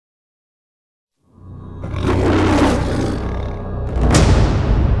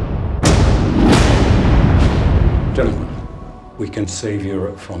we can save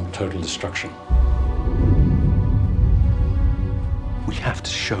Europe from total destruction. We have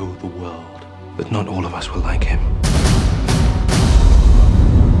to show the world that not all of us will like him.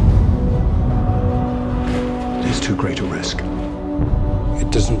 It is too great a risk.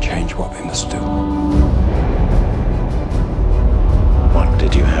 It doesn't change what we must do. What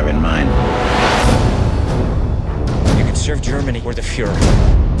did you have in mind? You can serve Germany or the Fuhrer.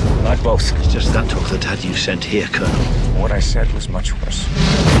 Not both. It's just that talk that had you sent here, Colonel. What I said was much worse.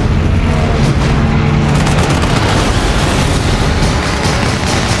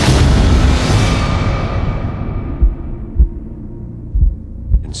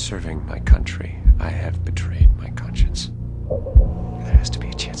 In serving my country, I have betrayed my conscience. There has to be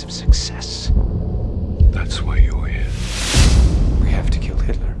a chance of success. That's why you're here. We have to kill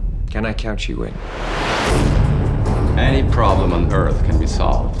Hitler. Can I count you in? Any problem on Earth can be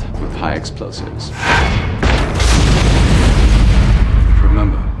solved with high explosives.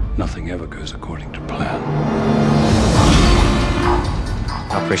 Remember, nothing ever goes according to plan.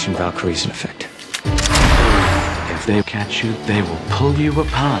 Operation Valkyrie is in effect. If they catch you, they will pull you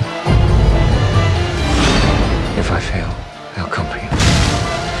apart. If I fail, they'll come for you.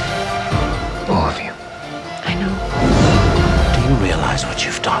 All of you. I know. Do you realize what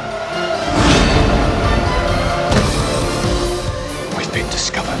you've done? We've been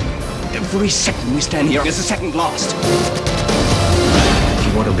discovered. Every second we stand here is a second lost. If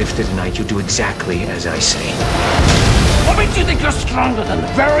you want to live through the night, you do exactly as I say. What makes you think you're stronger than the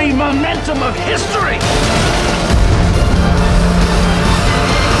very momentum of history?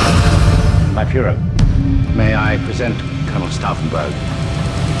 My Fuhrer, may I present Colonel Stauffenberg?